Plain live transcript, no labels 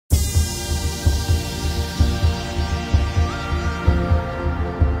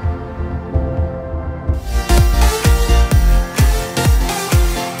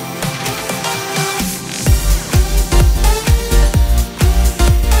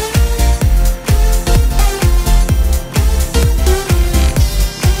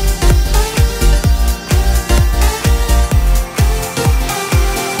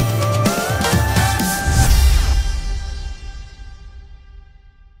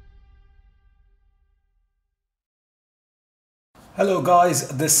Hello guys,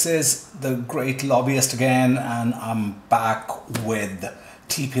 this is the great lobbyist again, and I'm back with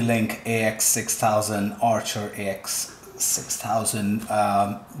Link AX6000 Archer AX6000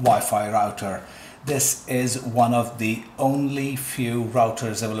 Wi-Fi router. This is one of the only few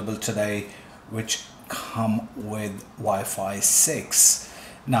routers available today which come with Wi-Fi 6.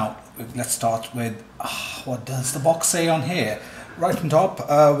 Now let's start with what does the box say on here? Right on top,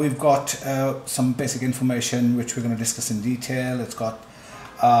 we've got some basic information which we're going to discuss in detail. It's got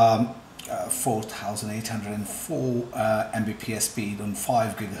 4804 Mbps speed on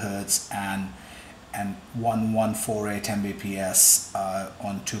 5 GHz and 1148 Mbps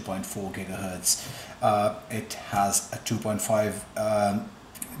on 2.4 GHz. It has a 2.5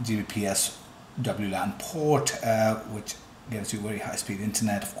 Gbps WLAN port, which gives you very high speed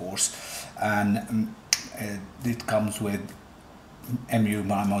internet, of course, and it comes with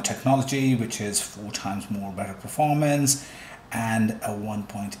MU-MIMO technology, which is 4 times more better performance, and a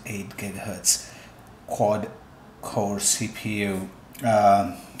 1.8 GHz Quad-Core CPU,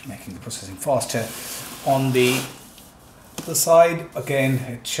 making the processing faster. On the side, again,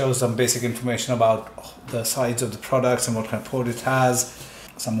 it shows some basic information about the size of the products and what kind of port it has.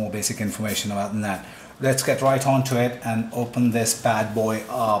 Some more basic information about that. Let's get right onto it and open this bad boy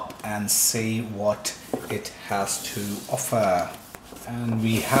up and see what it has to offer. And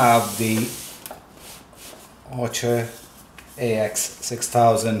we have the Archer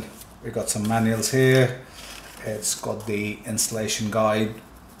AX6000. We got some manuals here. It's got the installation guide,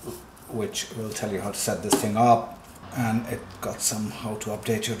 which will tell you how to set this thing up, and it got some how to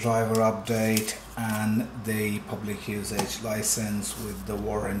update your driver update and the public usage license with the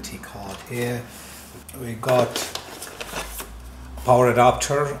warranty card here. We got power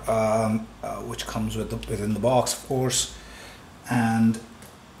adapter, which comes within the box, of course. And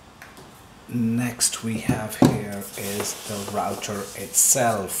next we have here is the router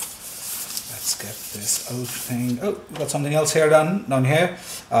itself. Let's get this out thing. Oh, we've got something else here down here.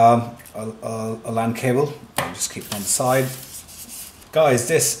 A LAN cable. I'll just keep it on the side. Guys,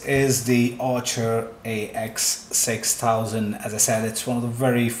 this is the Archer AX6000. As I said, it's one of the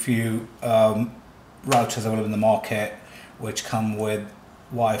very few routers available in the market which come with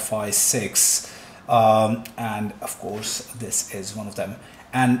Wi-Fi 6. And of course this is one of them,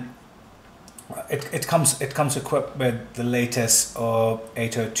 and it comes equipped with the latest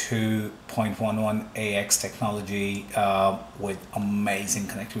 802.11 AX technology, with amazing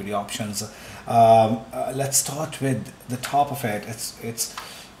connectivity options. Let's start with the top of it. It's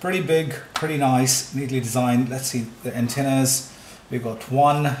pretty big, pretty nice, neatly designed. Let's see the antennas. We've got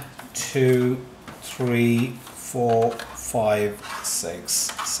 1, 2, 3, 4, 5, 6,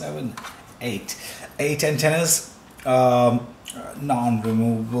 7, 8 antennas,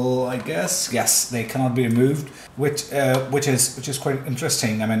 non-removable, I guess. Yes, they cannot be removed, which is quite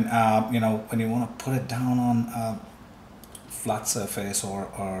interesting. I mean, you know, when you want to put it down on a flat surface, or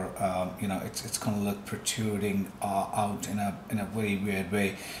you know, it's going to look protruding out in a very weird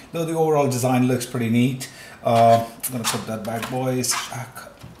way. Though the overall design looks pretty neat. I'm going to put that bad boys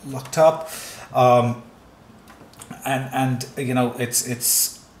back locked up, and you know,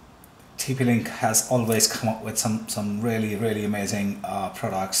 it's TP-Link has always come up with some really amazing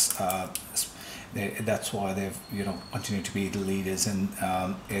products. That's why they've, you know, continued to be the leaders in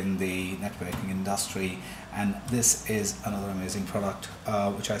the networking industry, and this is another amazing product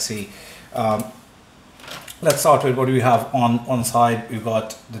which I see. Let's start with what do we have on side. We've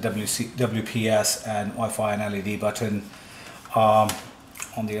got the WPS and Wi-Fi and LED button. On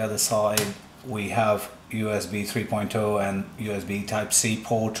the other side we have USB 3.0 and USB Type-C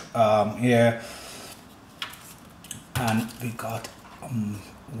port here, and we got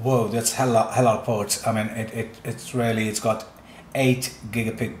whoa, that's hell lot of ports. I mean, it's got 8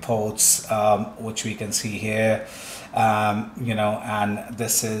 gigabit ports, which we can see here, you know, and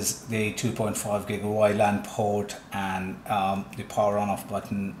this is the 2.5 gig WLAN port, and the power on off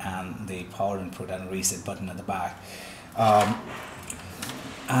button and the power input and reset button at the back.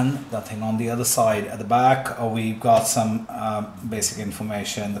 And that thing on the other side at the back, we've got some basic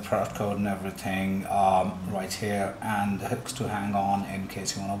information, the product code and everything, right here, and hooks to hang on in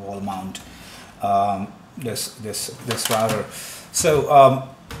case you want to wall mount this router. So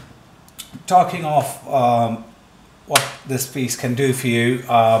talking of what this piece can do for you,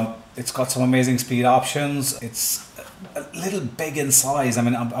 it's got some amazing speed options. It's a little big in size. I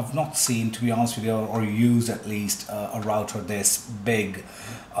mean, I've not seen, to be honest with you, or used at least a router this big.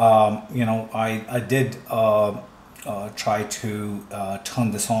 You know, I did try to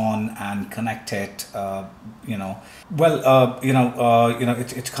turn this on and connect it,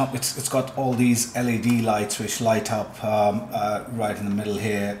 it's got all these LED lights which light up right in the middle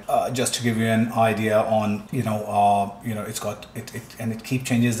here. Just to give you an idea on, it's got and it keep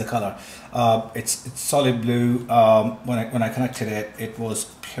changes the color. It's solid blue. When I connected it, it was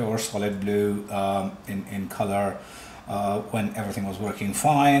pure solid blue in color. When everything was working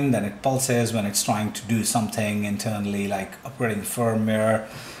fine, then it pulses when it's trying to do something internally, like upgrading firmware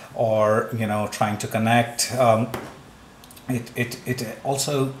or trying to connect. It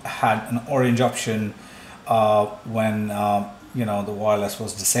also had an orange option when the wireless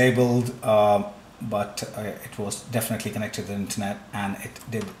was disabled, but it was definitely connected to the internet, and it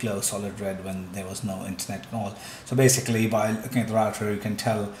did glow solid red when there was no internet at all. So basically, by looking at the router, you can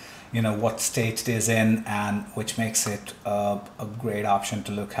tell what state it is in, and which makes it a great option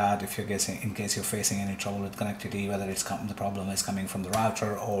to look at if you're in case you're facing any trouble with connectivity, whether the problem is coming from the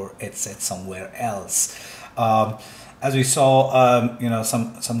router or it's somewhere else. As we saw,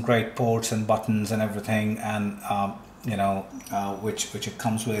 some great ports and buttons and everything, and which it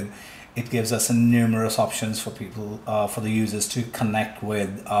comes with. It gives us numerous options for people, for the users to connect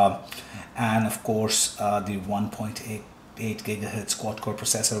with, and of course the 1.8 GHz Quad-Core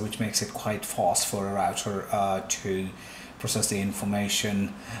processor, which makes it quite fast for a router to process the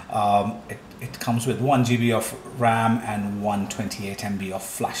information. It comes with 1 GB of RAM and 128 MB of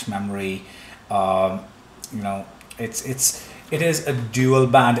flash memory. It is a dual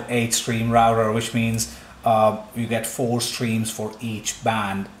band 8-stream router, which means you get 4 streams for each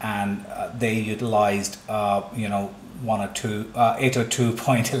band, and they utilized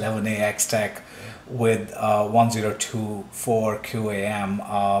 802.11ax tech with 1024 QAM.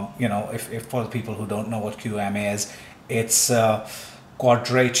 If for the people who don't know what QAM is, it's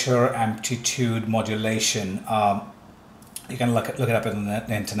quadrature amplitude modulation. You can look it up on the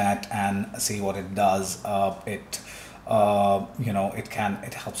internet and see what it does. It helps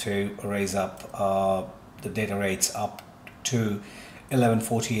you raise up the data rates up to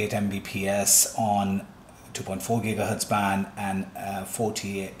 1148 Mbps on 2.4 GHz band and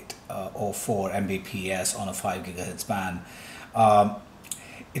 4804 Mbps on a 5 GHz band.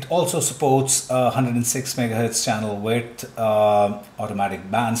 It also supports 106 MHz channel width, automatic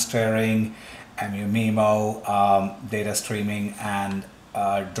band steering, MU-MIMO, data streaming, and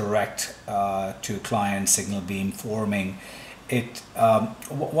direct to client signal beam forming.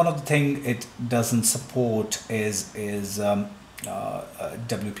 One of the things it doesn't support is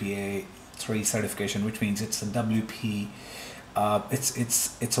WPA3 certification, which means it's a WP.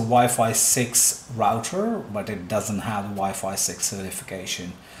 It's a Wi-Fi 6 router, but it doesn't have Wi-Fi 6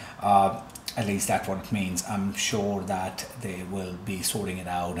 certification. At least that's what it means. I'm sure that they will be sorting it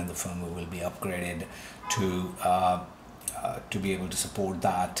out, and the firmware will be upgraded to be able to support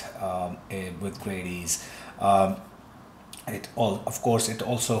that with great ease. Of course, it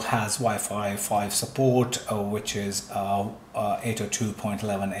also has Wi-Fi 5 support, which is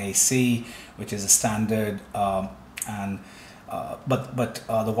 802.11 AC, which is a standard, but the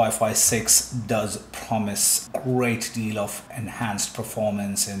Wi-Fi 6 does promise a great deal of enhanced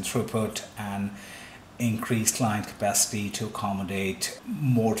performance in throughput and increased client capacity to accommodate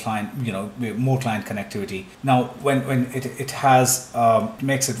more client connectivity. Now, when it has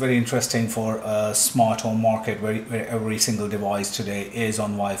makes it very interesting for a smart home market where every single device today is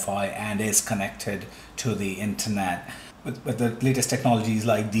on Wi-Fi and is connected to the internet. But the latest technologies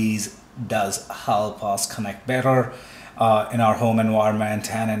like these does help us connect better in our home environment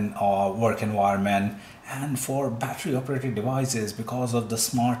and in our work environment, and for battery operated devices, because of the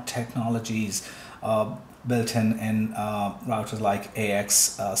smart technologies built in routers like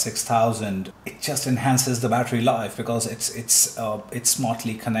AX6000. It just enhances the battery life because it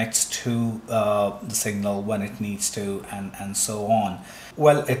smartly connects to the signal when it needs to, and so on.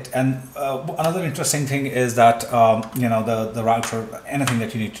 Well, another interesting thing is that the router, anything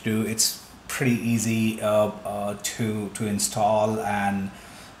that you need to do, it's pretty easy to install and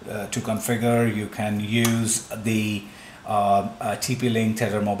to configure. You can use the TP-Link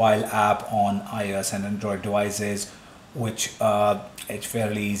Tether mobile app on iOS and Android devices, which it's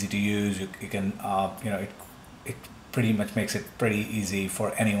fairly easy to use. You can it pretty much makes it pretty easy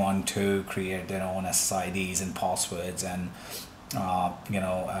for anyone to create their own SSIDs and passwords and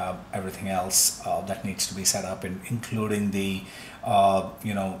everything else that needs to be set up, including the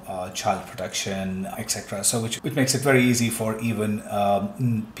child protection, etc. So which makes it very easy for even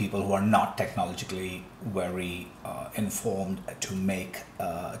people who are not technologically very informed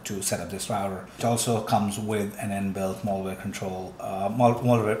to set up this router. It also comes with an inbuilt malware control,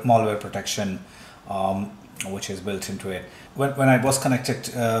 malware protection, which is built into it. When I was connected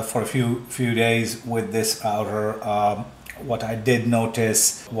for a few days with this router, what I did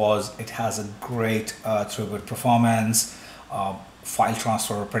notice was it has a great throughput performance, file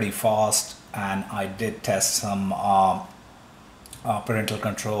transfer pretty fast, and I did test some parental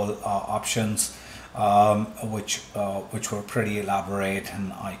control options, which were pretty elaborate,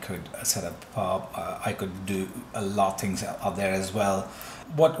 and I could set up, I could do a lot of things out there as well.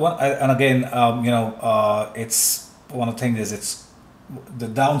 And again, it's one of the things is it's the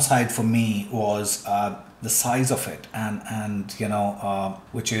downside for me was the size of it, and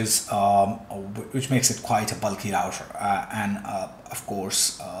which makes it quite a bulky router, and of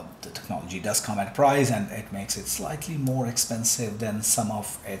course the technology does come at a price, and it makes it slightly more expensive than some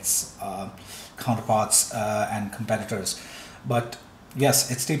of its counterparts and competitors. But yes,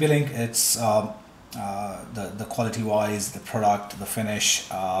 it's TP-Link. It's the quality wise, the product, the finish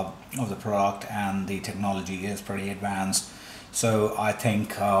of the product, and the technology is pretty advanced. So I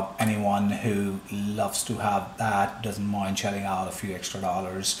think anyone who loves to have that, doesn't mind shelling out a few extra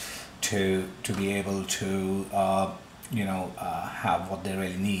dollars to be able to have what they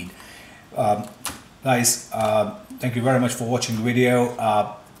really need. Guys, thank you very much for watching the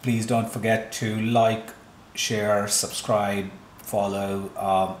video. Please don't forget to like, share, subscribe, follow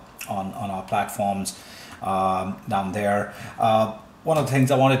on our platforms down there. One of the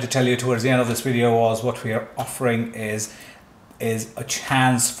things I wanted to tell you towards the end of this video was what we are offering is a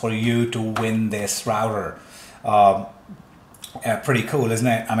chance for you to win this router. Pretty cool, isn't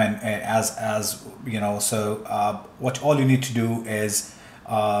it? I mean, as you know, so what all you need to do is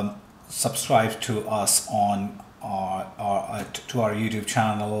subscribe to us on our YouTube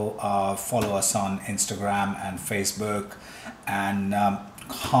channel, follow us on Instagram and Facebook, and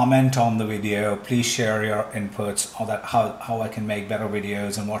comment on the video. Please share your inputs on that, how I can make better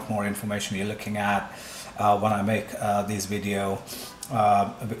videos and what more information you're looking at when I make these videos,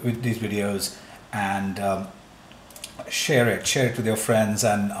 and share it with your friends,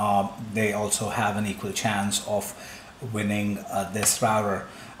 and they also have an equal chance of winning this router.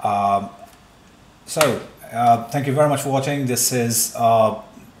 Thank you very much for watching. This is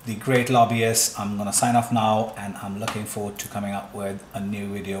the Great Lobbyist. I'm gonna sign off now, and I'm looking forward to coming up with a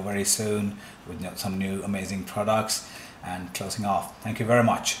new video very soon with some new amazing products, and closing off. Thank you very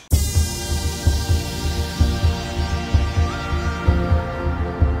much.